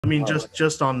I mean, Oh,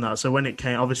 just on that. So when it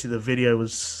came, obviously the video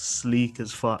was sleek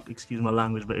as fuck. Excuse my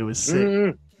language, but it was sick.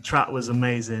 mm, The track was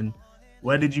amazing.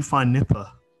 Where did you find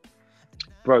Nippa?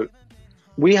 bro,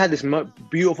 we had this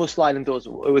beautiful sliding doors.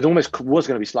 It was almost was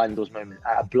going to be sliding doors moment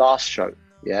at a blast show.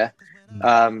 Yeah,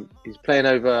 Mm. he's playing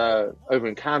over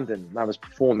in Camden. Man was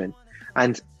performing,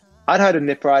 and I'd heard of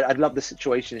Nipper. I'd loved the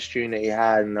situation tune that he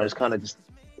had, and I Yeah. was kind of just,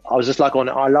 I was just like on.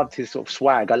 I loved his sort of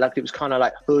swag. I loved it was kind of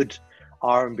like hood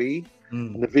R&B,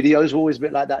 Mm. and the videos were always a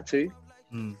bit like that too.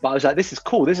 Mm. But I was like, this is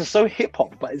cool. This is so hip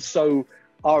hop, but it's so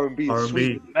R&B and sweet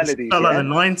R&B. with It's melodies. felt like the Yeah,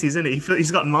 90s, isn't it?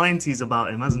 He's got 90s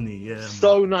about him, hasn't he? Yeah, man.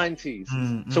 so 90s.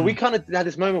 Mm, So we mm. kind of had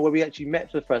this moment where we actually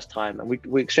met for the first time and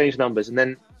we exchanged numbers. And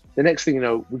then the next thing you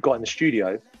know, we got in the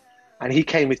studio and he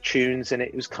came with tunes and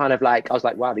it was kind of like, I was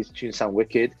like, wow, these tunes sound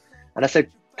wicked. And I said,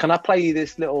 can I play you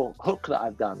this little hook that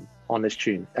I've done on this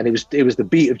tune? And it was the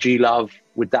beat of G Love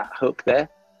with that hook there.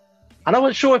 And I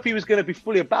wasn't sure if he was going to be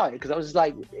fully about it because I was just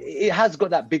like, it has got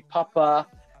that Big Papa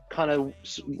kind of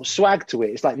swag to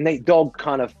it. It's like Nate Dogg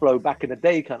kind of flow back in the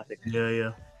day kind of thing. Yeah,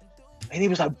 yeah. And he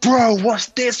was like, bro, what's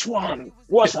this one?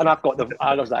 And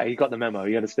I was like, he got the memo,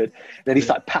 he understood. Then he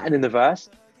started patterning the verse.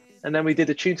 And then we did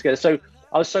the tune together. So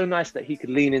I was so nice that he could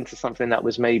lean into something that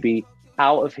was maybe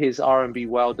out of his R&B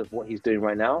world of what he's doing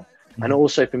right now. And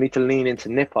also for me to lean into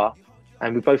Nipper.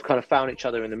 And we both kind of found each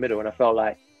other in the middle. And I felt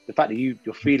like the fact that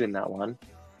you're feeling that one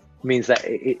means that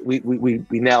we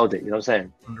nailed it. You know what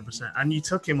I'm saying? 100%. And you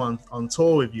took him on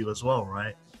tour with you as well,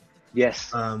 right?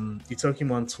 Yes. You took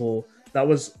him on tour. That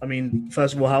was, I mean,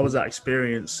 first of all, how was that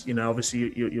experience? You know,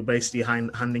 obviously you're basically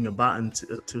handing a baton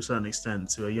to a certain extent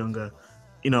to a younger,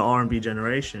 R&B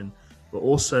generation. But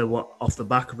also, what off the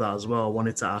back of that as well, I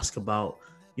wanted to ask about,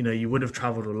 you would have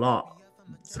traveled a lot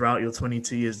throughout your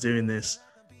 22 years doing this.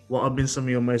 What have been some of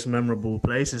your most memorable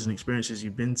places and experiences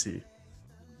you've been to?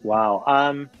 Wow.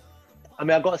 I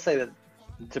mean, I've got to say that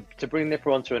to bring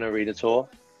Nipper onto an arena tour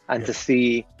and to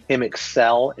see him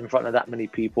excel in front of that many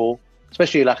people,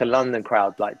 especially like a London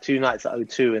crowd, like 2 nights at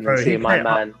O2 and then seeing my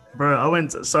man.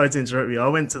 Sorry to interrupt you. I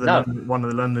went to No, one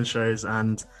of the London shows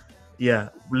and yeah,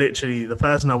 literally the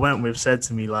person I went with said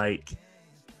to me like,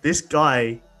 this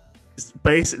guy is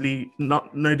basically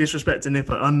no disrespect to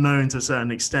Nipper, unknown to a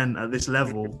certain extent at this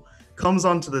level, comes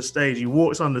onto the stage, he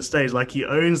walks on the stage like he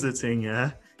owns the thing,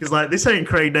 yeah? He's like, this ain't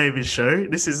Craig Davis' show.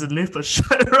 This is a Nipper show,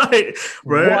 right,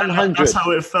 bro? 100. That's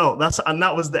how it felt.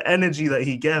 That was the energy that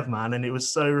he gave, man, and it was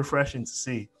so refreshing to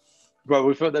see. Bro,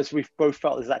 we've both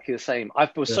felt exactly the same. I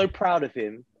feel so proud of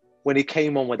him when he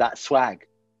came on with that swag.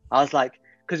 I was like,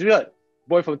 because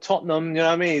boy from Tottenham, you know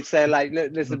what I mean? Say like,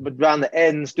 listen, around the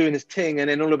ends doing his thing, and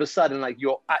then all of a sudden, like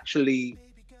you're actually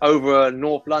over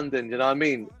North London, you know what I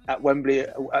mean? At Wembley,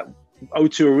 at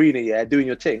O2 Arena, yeah, doing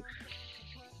your thing.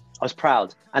 I was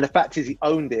proud. And the fact is he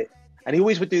owned it. And he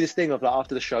always would do this thing of like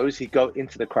after the shows, he'd go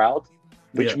into the crowd,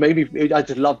 which made me, I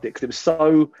just loved it because it was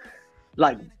so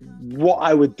like what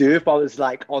I would do if I was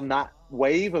like on that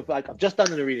wave of like, I've just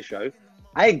done an arena show.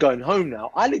 I ain't going home now.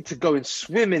 I need to go and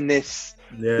swim in this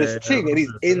thing. And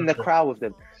he's in the crowd with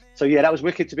them. So yeah, that was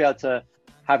wicked to be able to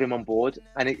have him on board.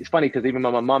 And it's funny because even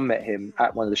when my mum met him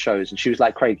at one of the shows and she was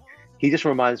like, Craig, he just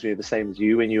reminds me of the same as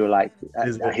you when you were like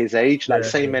at his age, like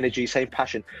same energy, same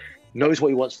passion, knows what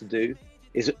he wants to do,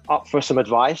 is up for some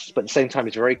advice, but at the same time,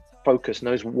 he's very focused,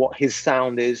 knows what his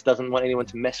sound is, doesn't want anyone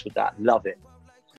to mess with that. Love it.